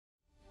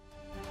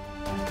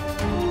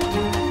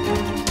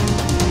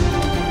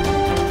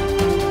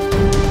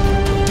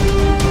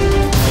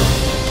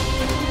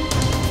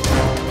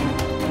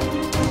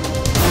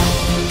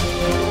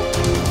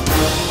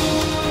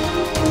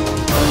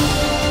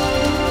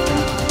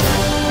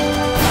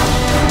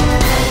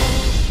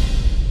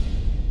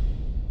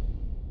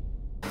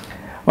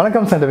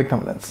வணக்கம் scientific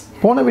Thamizhans.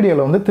 போன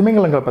வீடியோல வந்து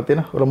திமிங்கலங்கள்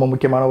பத்தின ரொம்ப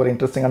முக்கியமான ஒரு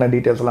இன்ட்ரஸ்டிங்கான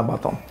டீடைல்ஸ் எல்லாம்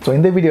பார்த்தோம். சோ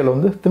இந்த வீடியோல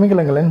வந்து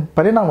திமிங்கலங்களின்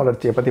பரிணாம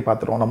வளர்ச்சியை பத்தி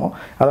பார்த்துறோம் நம்ம.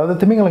 அதாவது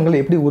திமிங்கலங்கள்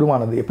எப்படி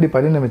உருவானது, எப்படி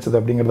பரிணமிச்சது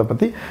அப்படிங்கறத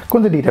பத்தி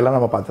கொஞ்சம் டீடைலா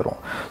நம்ம பார்த்துறோம்.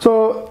 சோ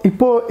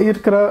இப்போ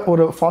இருக்கிற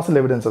ஒரு ஃபாசில்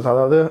எவிடன்சஸ்,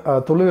 அதாவது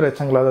தொல்லுயிர்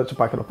எச்சங்களை வச்சு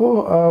பார்க்கறப்போ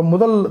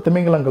முதல்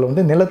திமிங்கலங்கள்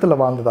வந்து நிலத்துல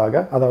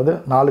வாழ்ந்ததாக, அதாவது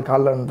 4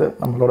 கால்ல இருந்து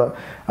நம்மளோட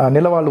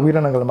நிலவாழ்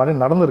உயிரினங்கள் மாதிரி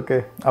நடந்திருக்கு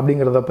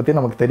அப்படிங்கறத பத்தி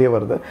நமக்கு தெரிய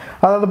வருது.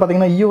 அதாவது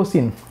பாத்தீங்கன்னா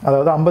ஈயோசின்,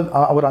 அதாவது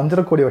ஒரு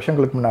 5.5 கோடி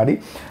வருஷங்களுக்கு முன்னாடி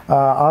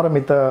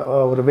ஆரம்பித்த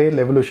ஒரு வேல்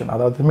எவல்யூஷன்,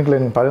 அதாவது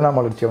திமிங்கலங்களின் பரிணாம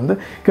வளர்ச்சி வந்து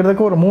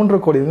கிட்டத்தட்ட ஒரு 3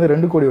 கோடியிலிருந்து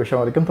 2 கோடி வருஷம்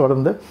வரைக்கும்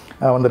தொடர்ந்து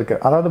வந்திருக்கு.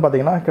 அதாவது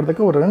பார்த்தீங்கன்னா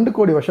கிட்டத்தட்ட ஒரு 2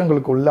 கோடி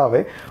வருஷங்களுக்கு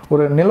உள்ளாவே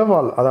ஒரு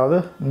நிலவாழ், அதாவது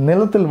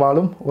நிலத்தில்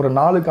வாழும் ஒரு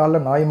 4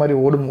 காலில் நாய் மாதிரி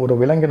ஓடும் ஒரு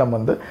விலங்கினம்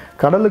வந்து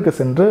கடலுக்கு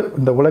சென்று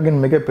இந்த உலகின்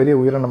மிகப்பெரிய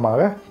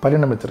உயிரினமாக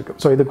பரிணமிச்சிருக்கு.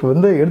 ஸோ இதுக்கு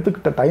வந்து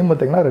எடுத்துக்கிட்ட டைம்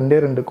பார்த்தீங்கன்னா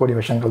 2 கோடி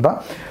வருஷங்கள் தான்.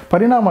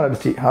 பரிணாம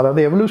வளர்ச்சி,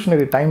 அதாவது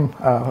எவல்யூஷனரி டைம்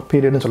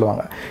பீரியட்னு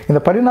சொல்லுவாங்க.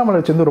 இந்த பரிணாம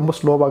வளர்ச்சி வந்து ரொம்ப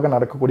ஸ்லோவாக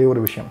நடக்கக்கூடிய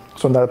ஒரு விஷயம்.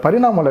 ஸோ இந்த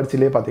பரிணாம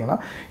வளர்ச்சியிலே பார்த்தீங்கன்னா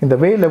இந்த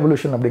வேல்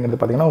எவல்யூஷன் அப்படிங்கிறது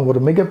பார்த்தீங்கன்னா ஒரு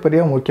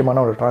மிகப்பெரிய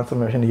முக்கியமான ஒரு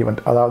டிரான்ஸ்ஃபர்மேஷன் ஈவெண்ட்.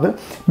 அதாவது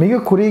மிக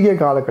குறுகிய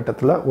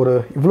காலகட்டத்தில் ஒரு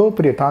இவ்வளோ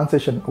பெரிய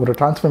ஒரு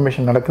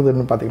டிரான்ஸ்ஃபர்மேஷன்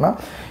நடக்குதுன்னு பார்த்தீங்கன்னா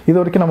இது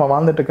வரைக்கும் நம்ம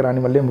வாழ்ந்துட்டு இருக்கிற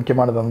அனிமல்லேயே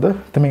முக்கியமானது வந்து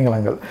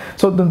திமிங்கலங்கள்.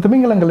 ஸோ இந்த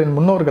திமிங்கலங்களின்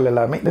முன்னோர்கள்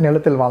எல்லாமே இந்த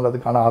நிலத்தில்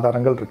வாழ்ந்ததுக்கான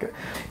ஆதாரங்கள் இருக்கு.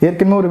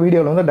 ஏற்கனவே ஒரு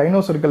வீடியோவில் வந்து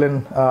டைனோசர்களின்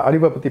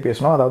அழிவை பற்றி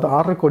பேசணும். அதாவது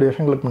 6 கோடி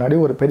வருஷங்களுக்கு முன்னாடி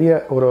ஒரு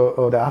பெரிய ஒரு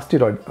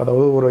ஆஸ்டிராய்டு,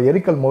 அதாவது ஒரு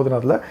எரிக்கல்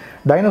மோதினத்தில்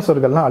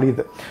டைனோசர்கள்லாம்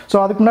அழியுது. ஸோ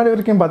அதுக்கு முன்னாடி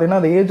வரைக்கும்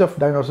பார்த்தீங்கன்னா அந்த ஏஜ் ஆஃப்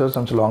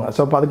டைனோசர்ஸ்னு சொல்லுவாங்க.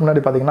 ஸோ அதுக்கு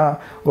முன்னாடி பார்த்தீங்கன்னா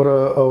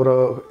ஒரு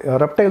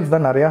ரெப்டைல்ஸ்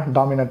தான் நிறையா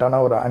டாமினட்டான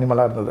ஒரு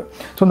அனிமலாக இருந்தது.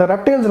 ஸோ இந்த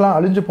ரெப்டைல்ஸ்லாம்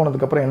அழிஞ்சு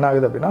போனதுக்கப்புறம் என்ன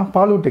ஆகுது அப்படின்னா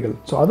பாலூட்டிகள்.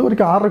 ஸோ அது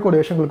வரைக்கும் 6 கோடி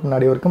வருஷங்களுக்கு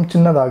முன்னாடி வரைக்கும்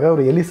சின்னதாக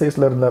ஒரு எலி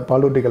சைஸில் இருந்த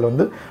பாலூட்டிகள்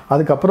வந்து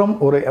அதுக்கப்புறம்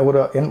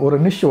ஒரு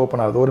நிஷ்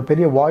ஓப்பன் ஆகுது, ஒரு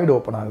பெரிய வாய்டு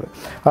ஓப்பன் ஆகுது.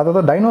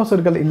 அதாவது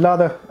டைனோசர்கள்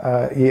இல்லாத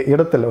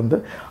இடத்துல வந்து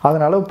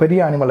அதனால பெரிய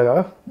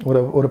அனிமலாக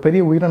ஒரு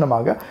பெரிய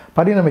உயிரினமாக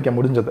பரிணமிக்க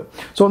முடிஞ்சது.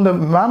 ஸோ இந்த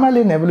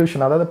மேமாலியன்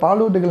எவல்யூஷன், அதாவது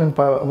பாலூட்டிகளின்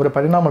ஒரு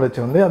பரிணாம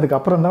வளர்ச்சி வந்து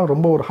அதுக்கப்புறம் தான்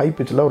ரொம்ப ஒரு ஹை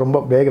பிச்சில் ரொம்ப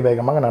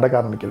வேகமாக நடக்க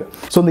ஆரம்பிக்குது.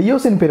 ஸோ இந்த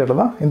ஈயோசின்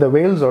பீரியடில் தான் இந்த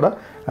வேல்ஸோட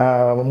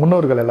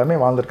முன்னோர்கள் எல்லாமே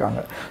வாழ்ந்திருக்காங்க.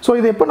 ஸோ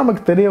இது எப்போ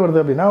நமக்கு தெரிய வருது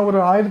அப்படின்னா ஒரு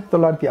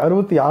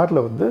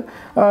 1966 வந்து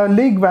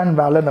லீக் வேன்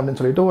வேலன்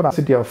அப்படின்னு சொல்லிட்டு ஒரு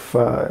சிட்டி ஆஃப்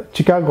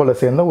சிகாகோவில்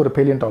சேர்ந்த ஒரு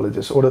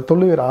பேலியன்டாலஜிஸ்ட், ஒரு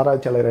தொல்லுயிர்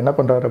ஆராய்ச்சியாளர் என்ன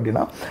பண்ணுறாரு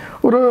அப்படின்னா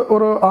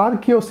ஒரு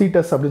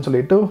ஆர்கியோசீட்டஸ் அப்படின்னு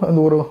சொல்லிட்டு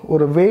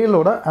ஒரு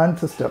வேலோட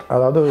ஆன்சிஸ்டர்,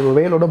 அதாவது ஒரு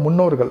வேலோட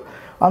முன்னோர்கள்,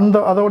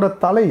 அதோட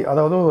தலை,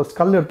 அதாவது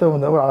ஸ்கல் எடுத்து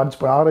வந்து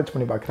ஆராய்ச்சி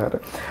பண்ணி பார்க்குறாரு.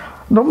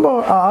 ரொம்ப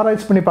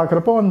ஆராய்ச்சி பண்ணி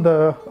பார்க்குறப்போ அந்த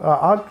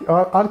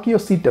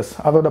ஆர்கியோசீட்டஸ்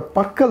அதோட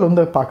பற்கள்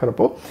வந்து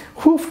பார்க்குறப்போ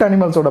ஹூஃப்ட்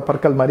அனிமல்ஸோட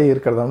பற்கள் மாதிரி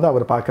இருக்கிறத வந்து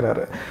அவர்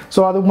பார்க்குறாரு. ஸோ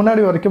அதுக்கு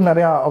முன்னாடி வரைக்கும்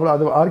நிறையா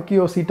அது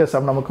ஆர்கியோசீட்டஸ்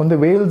நமக்கு வந்து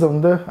வேல்ஸ்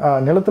வந்து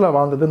நிலத்தில்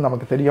வாழ்ந்ததுன்னு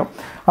நமக்கு தெரியும்.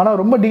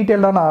 ஆனால் ரொம்ப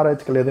டீட்டெயில்டான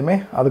ஆராய்ச்சிகள் எதுவுமே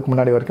அதுக்கு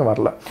முன்னாடி வரைக்கும்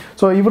வரல.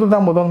 ஸோ இவர்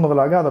தான்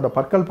முதலாக அதோட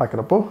பற்கள்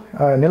பார்க்குறப்போ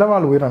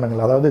நிலவாழ்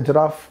உயிரினங்கள், அதாவது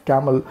ஜிராஃப்,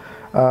 கேமல்,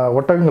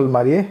 ஒட்டகங்கள்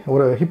மாதிரியே,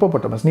 ஒரு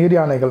ஹிப்போபொட்டமஸ், நீர்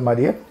யானைகள்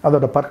மாதிரியே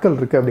அதோட பற்கள்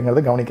இருக்குது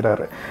அப்படிங்கிறத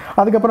கவனிக்கிறாரு.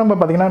 அதுக்கப்புறம் இப்போ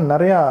பார்த்தீங்கன்னா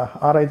நிறையா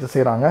ஆராய்ச்சி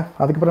செய்கிறாங்க.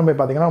 அதுக்கப்புறம் போய்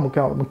பார்த்தீங்கன்னா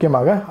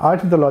முக்கியமாக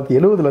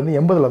 1970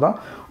 80 தான்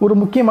ஒரு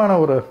முக்கியமான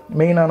ஒரு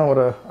மெயினான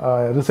ஒரு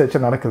ரிசர்ச்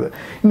நடக்குது.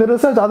 இந்த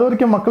ரிசர்ச் அது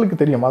வரைக்கும் மக்களுக்கு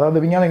தெரியும், அதாவது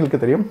விஞ்ஞானிகளுக்கு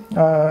தெரியும்.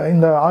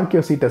 இந்த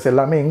ஆர்கியோசீட்டஸ்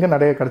எல்லாமே எங்கே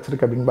நிறைய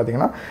கிடச்சிருக்கு அப்படின்னு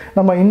பார்த்தீங்கன்னா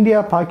நம்ம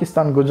இந்தியா,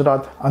 பாகிஸ்தான்,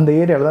 குஜராத் அந்த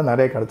ஏரியாவில் தான்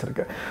நிறைய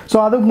கிடச்சிருக்கு. ஸோ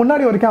அதுக்கு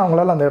முன்னாடி வரைக்கும்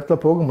அவங்களால அந்த இடத்துல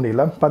போக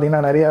முடியல.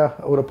 பார்த்தீங்கன்னா நிறையா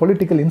ஒரு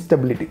பொலிட்டிக்கல்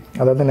இன்ஸ்டெபிலிட்டி,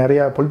 அதாவது நிறைய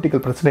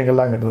பொலிட்டிக்கல்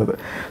பிரச்சனைகள்லாம் இருந்தது.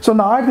 ஸோ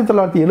இந்த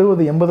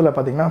 1970 80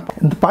 பார்த்தீங்கன்னா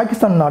இந்த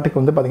பாகிஸ்தான்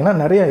நாட்டுக்கு வந்து பார்த்தீங்கன்னா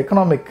நிறைய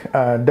எக்கனாமிக்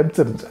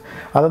டெப்ட்ஸ் இருந்துச்சு.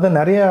 அதாவது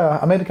நிறைய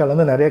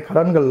அமெரிக்காவிலேருந்து நிறைய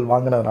கடன்கள்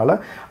வாங்கினதுனால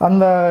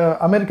அந்த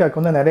அமெரிக்காவுக்கு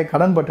வந்து நிறைய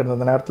கடன் பட்டு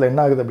இருந்த நேரத்தில்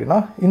என்ன ஆகுது அப்படின்னா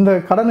இந்த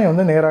கடனை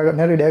வந்து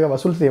நேரடியாக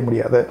வசூல் செய்ய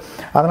முடியாது.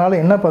 அதனால்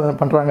என்ன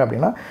பண்ணுறாங்க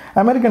அப்படின்னா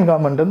அமெரிக்கன்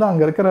கவர்மெண்ட் வந்து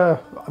அங்கே இருக்கிற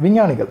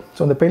விஞ்ஞானிகள்,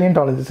 ஸோ இந்த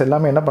பேலியன்டாலஜிஸ்ட்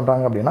எல்லாமே என்ன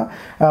பண்ணுறாங்க அப்படின்னா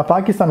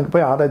பாகிஸ்தானுக்கு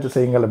போய் ஆராய்ச்சி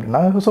செய்யுங்கள்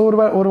அப்படின்னா. ஸோ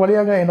ஒரு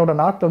வழியாக என்னோட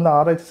நாட்டில் வந்து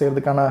ஆராய்ச்சி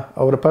செய்கிறதுக்கான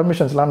ஒரு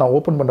பெர்மிஷன்ஸ்லாம் நான்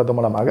ஓப்பன் பண்ணுறது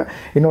மூலமாக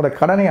என்னோட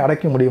கடனை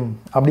அடைக்க முடியும்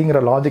அப்படிங்கிற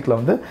லாஜிக்கில்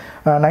வந்து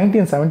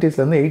 1970s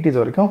 80s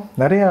வரைக்கும்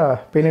நிறைய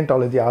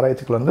பேலியன்டாலஜி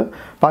ஆராய்ச்சிகள் வந்து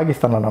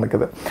பாகிஸ்தானில்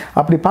நடக்குது.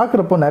 அப்படி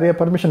பார்க்குறப்போ நிறைய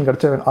பெர்மிஷன்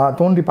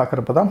தோண்டி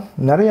பார்க்குறப்ப தான்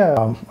நிறைய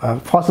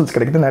ஃபாசில்ஸ்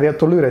கிடைக்குது, நிறைய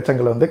தொல்லுயிர்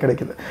எச்சங்கள் வந்து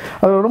கிடைக்குது.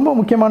 அது ரொம்ப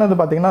முக்கியமானது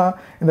பார்த்தீங்கன்னா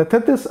இந்த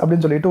தெத்திஸ்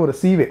அப்படின்னு சொல்லிட்டு ஒரு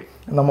சீவே,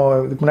 நம்ம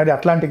இதுக்கு முன்னாடி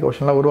அட்லாண்டிக்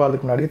ஓஷன்லாம்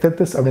உருவாகிறதுக்கு முன்னாடி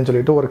தெத்திஸ் அப்படின்னு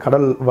சொல்லிட்டு ஒரு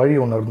கடல் வழி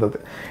ஒன்று இருந்தது.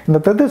 இந்த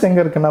தெத்திஸ்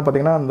எங்கே இருக்குன்னா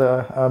பார்த்தீங்கன்னா அந்த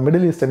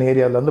மிடில் ஈஸ்டர்ன்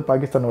ஏரியாவில் வந்து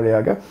பாகிஸ்தான்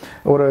வழியாக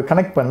ஒரு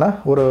கனெக்ட் பண்ண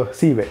ஒரு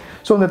சீவே.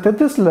 ஸோ இந்த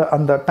தெத்திஸில்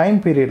அந்த டைம்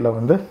பீரியடில்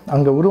வந்து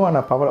அங்கே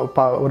உருவான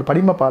ஒரு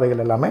படிம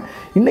பாறைகள் எல்லாமே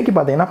இன்றைக்கி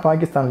பார்த்தீங்கன்னா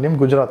பாகிஸ்தான்லேயும்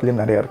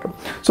குஜராத்லேயும் நிறையா இருக்குது.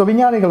 ஸோ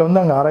விஞ்ஞானிகள்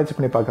வந்து அங்கே ஆராய்ச்சி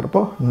பண்ணி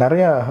பார்க்குறப்போ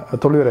நிறைய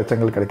தொல்லுயிர்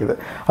எச்சங்கள் கிடைக்குது.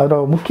 அதோட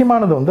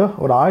முக்கியமானது வந்து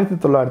ஒரு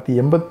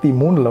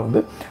 1983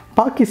 வந்து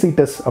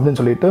பாக்கிசீட்டஸ் அப்படின்னு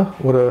சொல்லிட்டு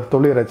ஒரு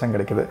தொல்லுயிர் எச்சம்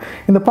கிடைக்குது.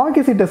 இந்த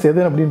பாக்கிசீட்டஸ்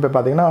எது அப்படின்னு போய்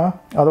பார்த்தீங்கன்னா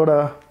அதோட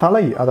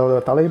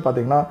தலை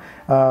பார்த்தீங்கன்னா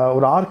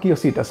ஒரு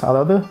ஆர்கியோசீட்டஸ்,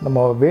 அதாவது நம்ம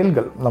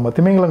வேல்கள், நம்ம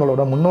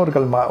திமிங்கலங்களோட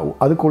முன்னோர்கள்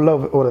அதுக்குள்ள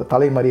ஒரு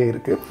தலை மாதிரியே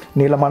இருக்குது,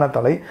 நீளமான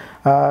தலை.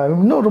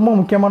 இன்னும் ரொம்ப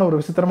முக்கியமான ஒரு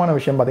விசித்திரமான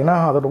விஷயம் பார்த்தீங்கன்னா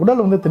அதோட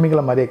உடல் வந்து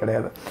திமிங்கலம் மாதிரியே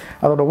கிடையாது.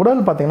 அதோட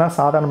உடல் பார்த்தீங்கன்னா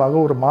சாதாரணமாக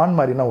ஒரு மான்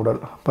மாதிரினா உடல்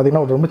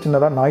பார்த்தீங்கன்னா ஒரு ரொம்ப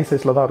சின்னதாக நாய்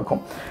சைஸில் தான்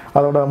இருக்கும்.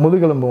 அதோட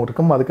முதுகெலும்பும்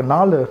இருக்கும், அதுக்கு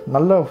 4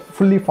 நல்ல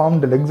ஃபுல்லி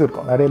ஃபார்ம்டு லெக்ஸ்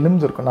இருக்கும், நிறைய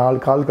லிம்ஸ் இருக்கும், 4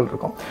 கால்கள்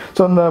இருக்கும்.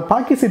 ஸோ அந்த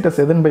பாக்கிசீட்டஸ்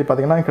எதுன்னு போய்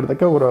பார்த்தீங்கன்னா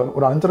கிட்டத்தட்ட ஒரு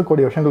 5.5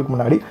 கோடி வருஷங்களுக்கு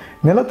முன்னாடி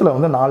நிலத்தில்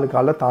வந்து 4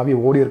 காலில் தாவி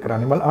ஓடி இருக்கிற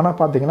அனிமல். ஆனால்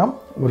பார்த்தீங்கன்னா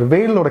ஒரு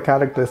வேலோட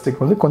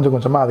கேரக்டரிஸ்டிக் வந்து கொஞ்சம்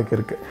கொஞ்சமாக அதுக்கு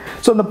இருக்குது.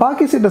 ஸோ இந்த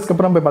பாக்கிசீட்டஸ்க்கு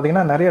அப்புறம் போய்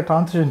பார்த்தீங்கன்னா நிறைய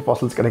டிரான்சிஷன்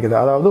ஃபாசில்ஸ் கிடைக்குது.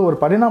 அதாவது ஒரு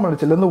பரிணாம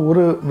வளர்ச்சியிலேருந்து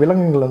ஒரு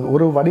விலங்குகள் வந்து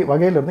ஒரு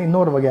வகையிலேருந்து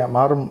இன்னொரு வகையாக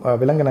மாறும்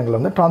விலங்கினங்கள்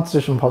வந்து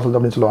டிரான்சிஷன் ஃபாசில்ஸ்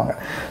அப்படின்னு சொல்லுவாங்க.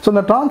 ஸோ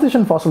இந்த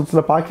டிரான்சிஷன்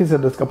ஃபாசில்ஸில்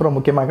பாக்கிசீட்டஸ்க்கு அப்புறம்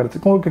முக்கியமாக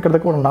கிடைச்சிருக்கும்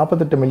கிட்டத்தட்ட ஒரு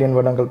 48 மில்லியன்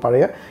வருடங்கள்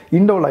பழைய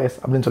இண்டோலயஸ்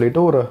அப்படின்னு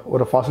சொல்லிட்டு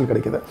ஒரு ஃபாசில்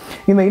கிடைக்குது.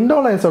 இந்த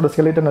இண்டோலயஸோட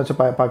ஸ்கெலிட்டன் வச்சு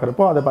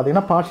பார்க்குறப்போ அதை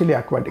பார்த்தீங்கன்னா பார்ஷியலி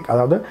அக்வாட்டிக்,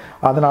 அதாவது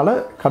அதனால்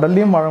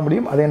கடல்லையும் வாழ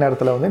முடியும், அதே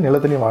நேரத்தில் வந்து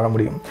நிலத்திலையும் வாழ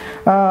முடியும்.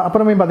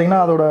 அப்புறமே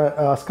பார்த்தீங்கன்னா அதோட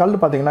ஸ்கல்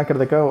பார்த்தீங்கன்னா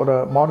கிட்டத்தட்ட ஒரு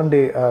மாடர்ன்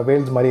டே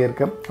வேல்ஸ் மாதிரியே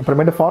இருக்குது.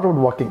 அப்புறமேட்டு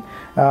ஃபார்வர்ட் வாக்கிங்,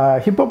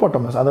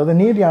 ஹிப்போபோட்டமஸ் அதாவது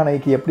நீர்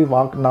யானைக்கு எப்படி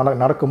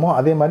நடக்குமோ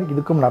அதே மாதிரி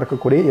இதுக்கும்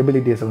நடக்கக்கூடிய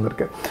எபிலிட்டிஸ்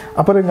இருந்திருக்கு.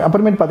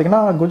 அப்புறமேட்டு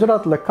பார்த்தீங்கன்னா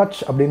குஜராத்தில்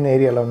கட்ச் அப்படின்னு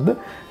ஏரியாவில் வந்து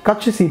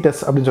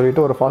கட்சிசீட்டஸ் அப்படின்னு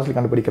சொல்லிட்டு ஒரு ஃபாசில்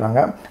கண்டுபிடிக்கிறாங்க.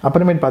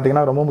 அப்புறமேட்டு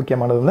பார்த்தீங்கன்னா ரொம்ப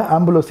முக்கியமானது வந்து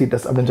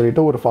ஆம்புலோசீட்டஸ் அப்படின்னு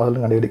சொல்லிட்டு ஒரு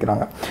ஃபாசில்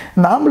கண்டுபிடிக்கிறாங்க.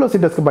 இந்த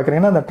ஆம்புலோசீட்டஸ்க்கு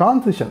பார்க்குறீங்கன்னா இந்த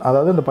டிரான்சிஷன்,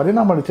 அதாவது இந்த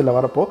பரிணாம வளர்ச்சியில்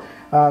வரப்போ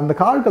அந்த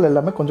கால்கள்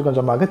எல்லாமே கொஞ்சம்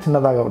கொஞ்சமாக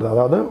சின்னதாக வருது,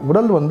 அதாவது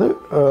உடல் வந்து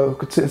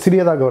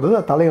சிறியதாக வருது,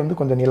 தலை வந்து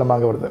கொஞ்சம்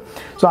நீளமாக வருது.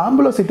 ஸோ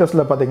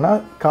ஆம்புலோசீட்டஸில் பார்த்தீங்கன்னா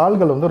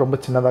கால்கள் வந்து ரொம்ப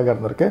சின்னதாக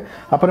இருந்திருக்கு.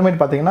 அப்புறமேட்டு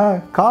பார்த்தீங்கன்னா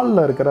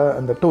காலில் இருக்கிற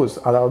அந்த டோஸ்,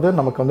 அதாவது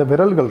நமக்கு வந்து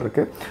விரல்கள்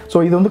இருக்குது. ஸோ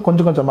இது வந்து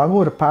கொஞ்சம் கொஞ்சமாக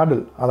ஒரு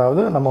பேடில்,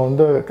 அதாவது நம்ம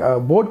வந்து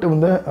போட்டு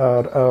வந்து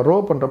ரோ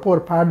பண்ணுறப்போ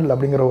ஒரு பேடில்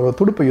அப்படிங்கிற ஒரு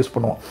துடுப்பை யூஸ்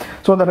பண்ணுவோம்.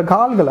 ஸோ அந்த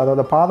கால்கள்,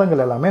 அதாவது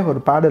பாதங்கள் எல்லாமே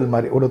ஒரு பேடில்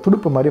மாதிரி ஒரு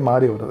துடுப்பு மாதிரி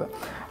மாறி வருது.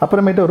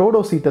 அப்புறமேட்டு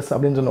ரோடோசீட்டஸ்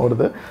அப்படின்னு சொல்லி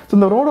வருது. ஸோ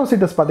இந்த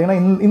ரோடோசீட்டஸ் பார்த்தீங்கன்னா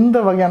இந்த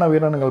வகையான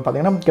உயிரினங்கள்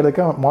பார்த்தீங்கன்னா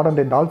கிடைக்க மாடர்ன்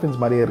டே டால்ஃபின்ஸ்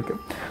மாதிரியே இருக்குது.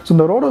 ஸோ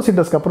இந்த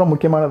ரோடோசீட்டஸ்க்கு அப்புறம்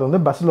முக்கியமானது வந்து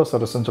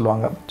பசிலோசரஸ்ன்னு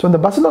சொல்லுவாங்க. ஸோ இந்த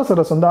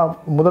பசிலோசரஸ் வந்து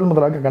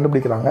முதலாக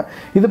கண்டுபிடிக்கிறாங்க.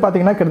 இது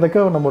பார்த்தீங்கன்னா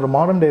கிட்டத்தட்ட நம்ம ஒரு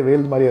மாடர்ன் டே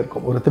வேல் மாதிரியே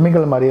இருக்கும், ஒரு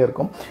திமிங்கல் மாதிரியே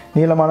இருக்கும்,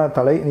 நீளமான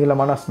தலை,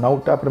 நீளமான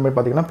ஸ்னவுட், அப்புறமேட்டு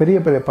பார்த்தீங்கன்னா பெரிய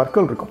பெரிய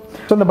பற்கள் இருக்கும்.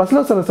 ஸோ இந்த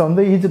பசிலோசரஸை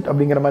வந்து ஈஜிப்ட்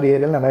அப்படிங்கிற மாதிரி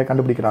ஏரியாவில் நிறைய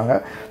கண்டுபிடிக்கிறாங்க.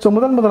 ஸோ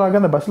முதலாக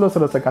அந்த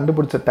பசிலோசரஸை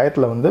கண்டுபிடிச்ச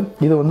டயத்தில் வந்து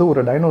இது வந்து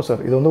ஒரு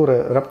டைனோசர், இது வந்து ஒரு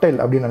ரெப்டைல்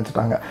அப்படின்னு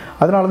நினச்சிட்டாங்க.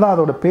 அதனால தான்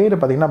அதோட பேர்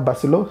பார்த்தீங்கன்னா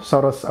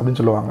பசிலோசரஸ் அப்படின்னு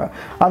சொல்லுவாங்க.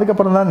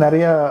 அதுக்கப்புறம் தான்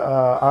நிறைய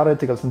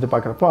ஆராய்ச்சிகள் செஞ்சு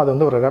பார்க்குறப்போ அது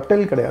வந்து ஒரு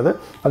ரெப்டைல் கிடையாது,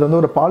 அது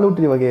வந்து ஒரு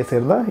பாலூட்டி வகையை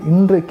சேர்ந்த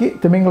இன்றைக்கு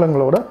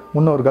திமிங்கலங்களோட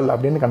முன்னோர்கள்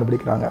அப்படின்னு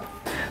கண்டுபிடிக்கிறாங்க.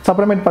 ஸோ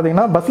அப்புறமேட்டு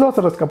பார்த்தீங்கன்னா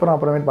பசிலோசரஸ்க்கு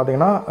அப்புறமேட்டு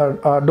பார்த்தீங்கன்னா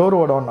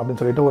டோரோடான்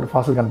அப்படின்னு சொல்லிட்டு ஒரு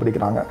ஃபாசில்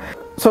கண்டுபிடிக்கிறாங்க.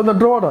 ஸோ இந்த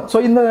ட்ரோடான், ஸோ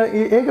இந்த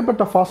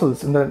ஏகப்பட்ட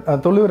ஃபாசில்ஸ் இந்த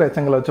தொல்லுயிர்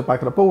எச்சங்களை வச்சு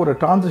பார்க்குறப்போ ஒரு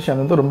டிரான்சிஷன்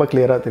வந்து ரொம்ப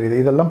கிளியராக தெரியுது.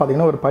 இதெல்லாம்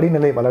பார்த்தீங்கன்னா ஒரு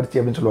படிநிலை வளர்ச்சி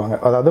அப்படின்னு சொல்லுவாங்க.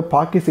 அதாவது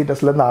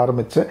பாக்கிசீட்டஸ்லேருந்து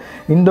ஆரம்பித்து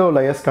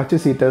இண்டோலயஸ்,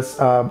 கட்சிசீட்டஸ்,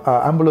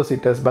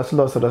 ஆம்புலோசீட்டஸ்,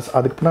 பசிலோசரஸ்,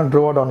 அதுக்கப்புறம்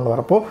ட்ரோடான்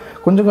வரப்போ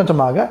கொஞ்சம்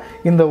கொஞ்சமாக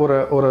இந்த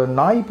ஒரு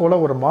நாய் போல்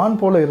ஒரு மான்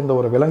போல் இருந்த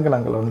ஒரு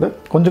விலங்கினங்கள் வந்து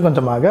கொஞ்சம்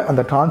கொஞ்சமாக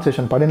அந்த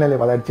டிரான்சிஷன் படிநிலை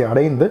வளர்ச்சி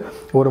அடைந்து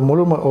ஒரு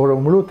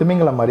முழு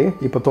திமிங்கலம் மாதிரி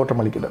இப்போ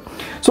தோற்றமளிக்குது.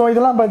 ஸோ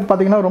இதெல்லாம்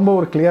பார்த்தீங்கன்னா ரொம்ப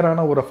ஒரு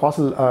கிளியரான ஒரு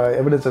ஃபாசில்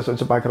எவிடன்சஸ்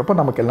வச்சு பார்க்குறப்போ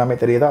நமக்கு எல்லாமே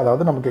தெரியுது.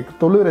 அதாவது நமக்கு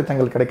தொல்லுயிர்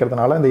எச்சங்கள்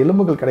கிடைக்கிறதுனால, இந்த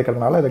எலும்புகள்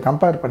கிடைக்கிறதுனால இதை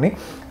கம்பேர் பண்ணி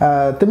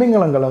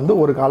திமிங்கலங்கள் வந்து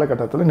ஒரு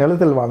காலகட்டத்தில்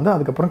நிலத்தில் வாழ்ந்து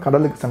அதுக்கப்புறம்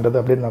கடலுக்கு சென்றது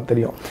அப்படின்னு நமக்கு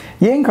தெரியும்.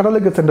 ஏன்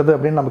கடலுக்கு சென்றது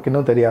அப்படின்னு நமக்கு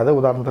இன்னும் தெரியாது.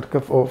 உதாரணத்திற்கு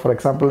ஃபார்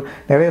எக்ஸாம்பிள்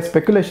நிறைய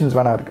ஸ்பெகுலேஷன்ஸ்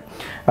வேணா இருக்குது.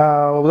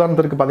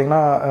 உதாரணத்திற்கு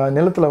பார்த்தீங்கன்னா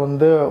நிலத்தில்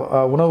வந்து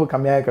உணவு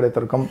கம்மியாக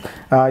கிடைத்திருக்கும்,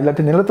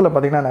 இல்லாட்டி நிலத்தில்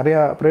பார்த்தீங்கன்னா நிறைய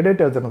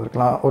ப்ரெடேட்டர்ஸ்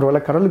இருந்திருக்கலாம்.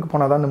 ஒருவேளை கடலுக்கு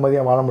போனால் தான்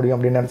நிம்மதியாக வாழ முடியும்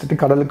அப்படின்னு நினச்சிட்டு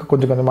கடலுக்கு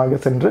கொஞ்சம் கொஞ்சமாக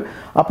சென்று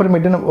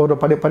அப்புறமேட்டு ஒரு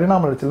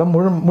பரிணாம வளர்ச்சியில்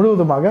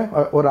முழுவதுமாக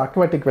ஒரு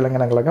அக்வாட்டிக்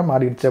விலங்கினங்களாக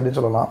மாறிடுச்சு அப்படின்னு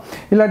சொல்லலாம்.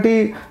 இல்லாட்டி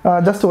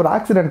ஜஸ்ட் ஒரு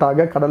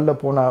ஆக்சிடென்ட்டாக கடலில்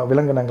போன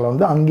விலங்கினங்களை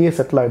வந்து அங்கேயே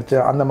செட்டில் ஆகிடுச்சு,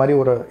 அந்த மாதிரி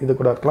ஒரு இது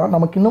கூட இருக்கலாம்.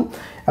 நமக்கு இன்னும்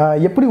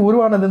எப்படி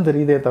உருவானதுன்னு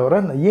தெரியுதே தவிர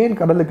ஏன்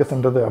கடலுக்கு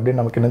சென்றது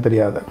அப்படின்னு நமக்கு இன்னும்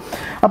தெரியாது.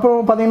 அப்புறம்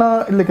பார்த்தீங்கன்னா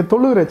இல்லைக்கு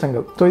தொல்லுயிர்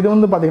எச்சங்கள், ஸோ இது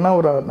வந்து பார்த்தீங்கன்னா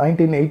ஒரு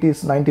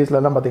 1980s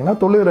 90sலாம் பார்த்தீங்கன்னா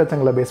தொல்லுயிர்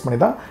எச்சங்களை பேஸ் பண்ணி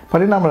தான்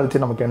பரிணாம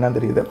வளர்ச்சி நமக்கு என்ன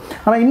தெரியுது.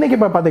 ஆனால் இன்றைக்கி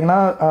இப்போ பார்த்தீங்கன்னா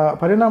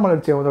பரிணாம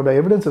வளர்ச்சியோட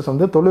எவிடன்சஸ்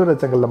வந்து தொல்லுயிர்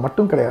எச்சங்களில்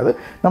மட்டும் கிடையாது,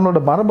 நம்மளோட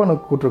மரபணு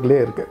கூற்றுகளே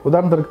இருக்குது.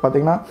 உதாரணத்திற்கு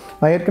பார்த்தீங்கன்னா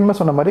நான் ஏற்கனவே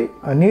சொன்ன மாதிரி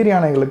நீர்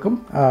யானைகளுக்கும்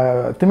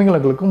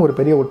திமிங்கலங்களுக்கும் ஒரு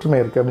பெரிய ஒற்றுமை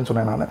இருக்குது அப்படின்னு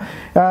சொன்னேன் நான்.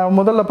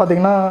 முதல்ல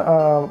பார்த்தீங்கன்னா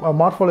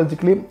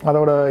மார்ஃபாலஜிக்கலி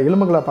அதோட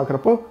எலும்புகளை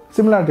பார்க்குறப்போ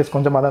சிமிலாரிட்டிஸ்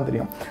கொஞ்சமாக தான்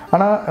தெரியும்.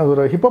 ஆனால்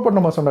ஒரு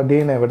ஹிப்போபோட்டமஸோட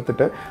டிஎன்ஏ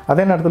எடுத்துகிட்டு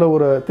அதே நேரத்தில்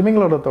ஒரு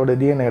திமிங்கலத்தோட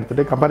டிஎன்ஏ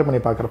எடுத்துகிட்டு கம்பேர்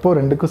பண்ணி பார்க்குறப்போ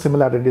ரெண்டுக்கும்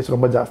சிமிலாரிட்டிஸ்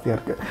ரொம்ப ஜாஸ்தியாக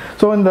இருக்குது.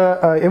 ஸோ இந்த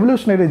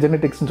எவல்யூஷனரி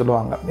ஜெனட்டிக்ஸ்னு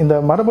சொல்லுவாங்க. இந்த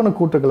மரபணு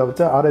கூற்றுகளை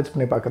வச்சு ஆராய்ச்சி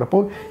பண்ணி பார்க்குறப்போ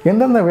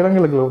எந்தெந்த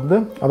விலங்குகள் வந்து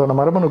அதோட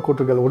மரபணு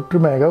கூற்றுகள்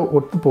ஒற்றுமையாக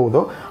ஒத்து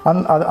போகுதோ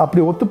அது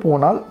அப்படி ஒத்து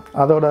போனால்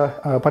அதோட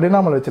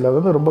பரிணாம வளர்ச்சியில்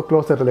வந்து ரொம்ப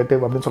க்ளோஸர்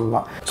ரிலேட்டிவ் அப்படின்னு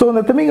சொல்லலாம். ஸோ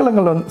இந்த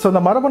திமிங்கலங்கள் வந்து ஸோ இந்த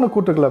மரபணு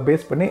கூற்றுகளை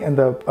பேஸ் பண்ணி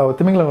இந்த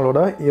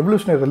திமிங்கலங்களோட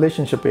எவல்யூஷனரி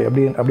ரிலேஷன்ஷிப்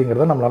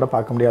அப்படிங்கிறத நம்மளால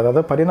பார்க்க முடியும்.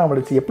 அதாவது பரிணாம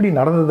வளர்ச்சி எப்படி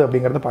நடந்தது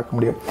அப்படிங்கிறத பார்க்க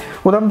முடியும்.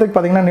 உதாரணத்துக்கு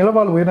பார்த்தீங்கன்னா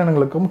நிலவாழ்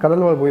உயிரினங்களுக்கும்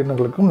கடல்வாழ்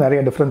உயிரினங்களுக்கும்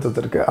நிறைய டிஃப்ரென்சஸ்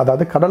இருக்குது.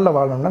 அதாவது கடலில்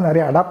வாழணும்னா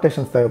நிறைய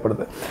அடாப்டேஷன்ஸ்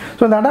தேவைப்படுது.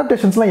 ஸோ இந்த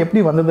அடாப்டேஷன்ஸ்லாம்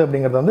எப்படி வந்தது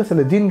அப்படிங்கிறது வந்து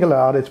சில ஜீன்களை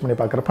ஆராய்ச்சி பண்ணி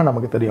பார்க்குறப்ப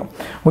நமக்கு தெரியும்.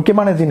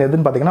 முக்கியமான ஜீன்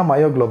எதுன்னு பார்த்தீங்கன்னா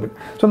மயோகுளோபின்.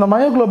 ஸோ இந்த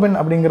மயோகுளோபின்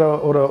அப்படிங்கிற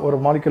ஒரு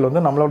மாலிக்யூல்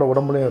வந்து நம்மளோட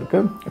உடம்புலையும்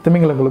இருக்குது,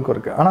 திமிங்கலங்களுக்கும்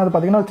இருக்குது. ஆனால் அது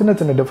பார்த்தீங்கன்னா சின்ன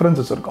சின்ன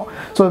டிஃப்ரென்சஸ் இருக்கும்.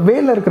 ஸோ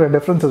வேலில் இருக்கிற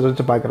டிஃப்ரென்சஸ்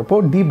வச்சு பார்க்குறப்போ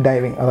டீப்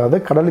டைவிங், அதாவது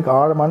கடலுக்கு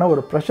ஆழமான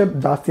ஒரு ப்ரெஷர்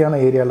ஜாஸ்தியான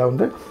ஏரியாவில்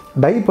வந்து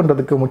டைவ்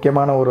பண்ணுறதுக்கு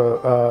முக்கியமான ஒரு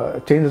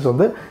சேஞ்சஸ்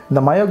வந்து இந்த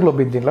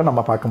மயோகுளோபின் ஜீனில்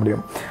நம்ம பார்க்க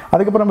முடியும்.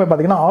 அதுக்கப்புறம்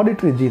பார்த்தீங்கன்னா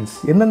ஆடிட்ரி ஜீன்ஸ்,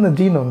 எந்தெந்த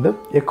ஜீன் வந்து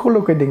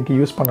எக்கோலோகேட்டிங்க்கு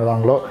யூஸ்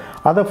பண்ணுறாங்களோ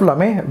அதை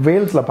ஃபுல்லாமே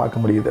வேல்ஸில்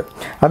பார்க்க முடியுது.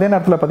 அதே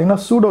நேரத்தில் பார்த்தீங்கன்னா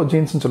சூடோ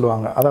ஜீன்ஸ்னு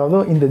சொல்லுவாங்க. அதாவது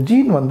இந்த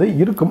ஜீன் வந்து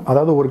இருக்கும்,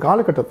 அதாவது ஒரு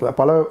காலகட்டத்தில்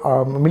பல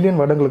மில்லியன்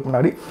வருடங்களுக்கு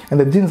முன்னாடி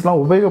இந்த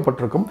ஜீன்ஸ்லாம்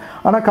உபயோகப்பட்டிருக்கும்.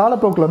 ஆனால்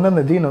காலப்போக்கில் வந்து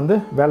அந்த ஜீன் வந்து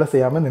வேலை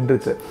செய்யாமல்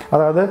நின்றுச்சு.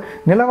 அதாவது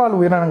நிலவாழ்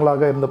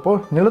உயிரினங்களாக இருந்தப்போ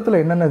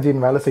நிலத்தில் என்னென்ன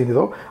ஜீன் வேலை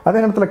செய்யுதோ அதே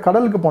நேரத்தில்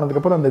கடலுக்கு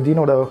போனதுக்கப்புறம் அந்த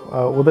ஜீனோட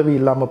உதவி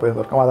இல்லாமல்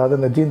போயிருந்திருக்கும், அதாவது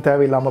அந்த ஜீன்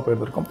தேவையில்லாமல்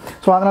போயிருந்திருக்கும்.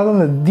 ஸோ அதனால தான்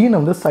அந்த ஜீன்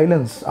வந்து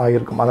சைலன்ஸ்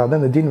ஆகிருக்கும், அதாவது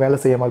அந்த ஜீன் வேலை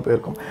செய்யாமல்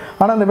போயிருக்கும்.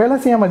 ஆனால் அந்த வேலை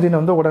செய்யாமல் ஜீன்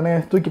வந்து உடனே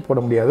தூக்கி போட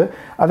முடியாது.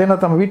 அதே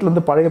நேரத்தில் நம்ம வீட்டில்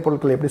வந்து பழைய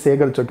பொருட்களை எப்படி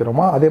சேகரித்து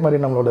வைக்கிறோமோ அதே மாதிரி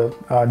நம்மளோட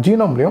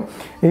ஜீனோம்லையும்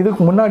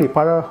இதுக்கு முன்னாடி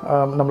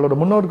நம்மளோட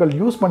முன்னோர்கள்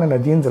யூஸ் பண்ணின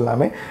ஜீன்ஸ்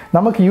எல்லாமே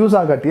நமக்கு யூஸ்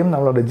ஆகாட்டியும்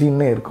நம்மளோட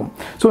ஜீன்னே இருக்கும்.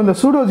 ஸோ இந்த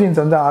சூடோ ஜீன்ஸ்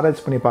வந்து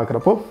ஆராய்ச்சி பண்ணி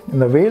பார்க்குறப்போ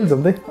இந்த வேல்ஸ்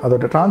வந்து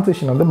அதோட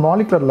டிரான்சிஷன் வந்து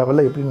மாலிகுலர்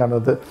லெவலில் எப்படி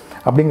நடந்தது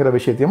அப்படிங்கிற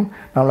விஷயத்தையும்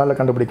நம்மளால்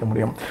கண்டுபிடிக்க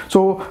முடியும். ஸோ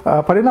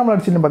பரிணாம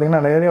வளர்ச்சின்னு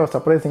பார்த்தீங்கன்னா நிறைய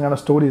சர்ப்ரைசிங்கான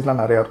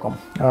ஸ்டோரிஸ்லாம் நிறையா இருக்கும்.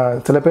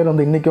 சில பேர்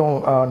வந்து இன்றைக்கும்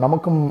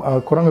நமக்கும்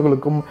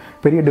குரங்குகளுக்கும்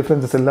பெரிய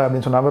டிஃப்ரென்சஸ் இல்லை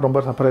அப்படின்னு சொன்னாலும் ரொம்ப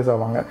சர்ப்ரைஸ்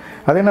ஆவாங்க.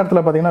 அதே நேரத்தில்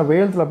பார்த்தீங்கன்னா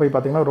வேல்ஸில் போய்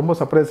பார்த்தீங்கன்னா ரொம்ப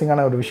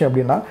சர்ப்ரைசிங்கான ஒரு விஷயம்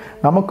அப்படின்னா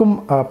நமக்கும்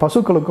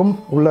பசுக்களுக்கும்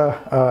உள்ள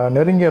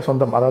நெருங்கிய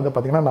சொந்தம், அதாவது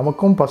பார்த்தீங்கன்னா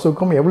நமக்கும்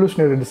பசுக்கும்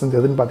எவல்யூஷனரி டிஸ்டன்ஸ்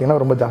எதுன்னு பார்த்தீங்கன்னா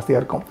ரொம்ப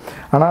ஜாஸ்தியாக இருக்கும்.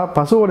 ஆனால்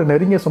பசுவோட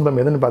நெருங்கிய சொந்தம்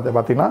எதுன்னு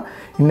பார்த்தீங்கன்னா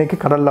இன்றைக்கி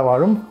கடலில்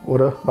வாழும்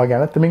ஒரு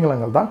வகையான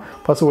திமிங்கலங்கள் தான்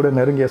பசுவோட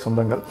நெருங்கிய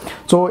சொந்தங்கள்.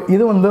 ஸோ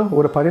இது வந்து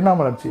ஒரு பரிணாம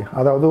வளர்ச்சி,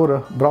 அதாவது ஒரு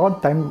ப்ராட்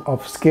டைம்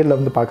ஆஃப் ஸ்கேலில்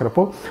வந்து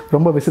பார்க்குறப்போ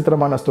ரொம்ப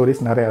விசித்திரமான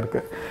ஸ்டோரிஸ் நிறையா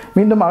இருக்குது.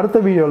 மீண்டும் அடுத்த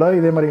வீடியோவில்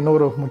இதே மாதிரி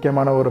இன்னொரு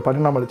முக்கியமான ஒரு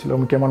பரிணாம வளர்ச்சியில்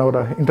முக்கியமான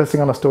ஒரு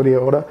இன்ட்ரெஸ்டிங்கான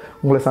ஸ்டோரியோட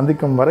உங்களை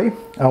சந்திக்கும் வரை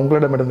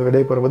உங்களிடமிருந்து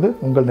விடைபெறுவது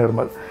உங்கள்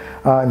நிர்மல்.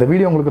 இந்த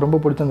வீடியோ உங்களுக்கு ரொம்ப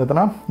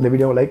பிடிச்சிருந்ததுன்னா இந்த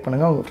வீடியோவை லைக்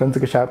பண்ணுங்கள், உங்கள்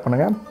ஃப்ரெண்ட்ஸுக்கு ஷேர்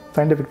பண்ணுங்கள்.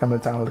 சயின்டிஃபிக்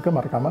தமிழ் சேனலுக்கு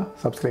மறக்காமல்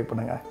சப்ஸ்கிரைப்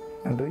பண்ணுங்கள்.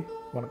 நன்றி,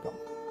 வணக்கம்.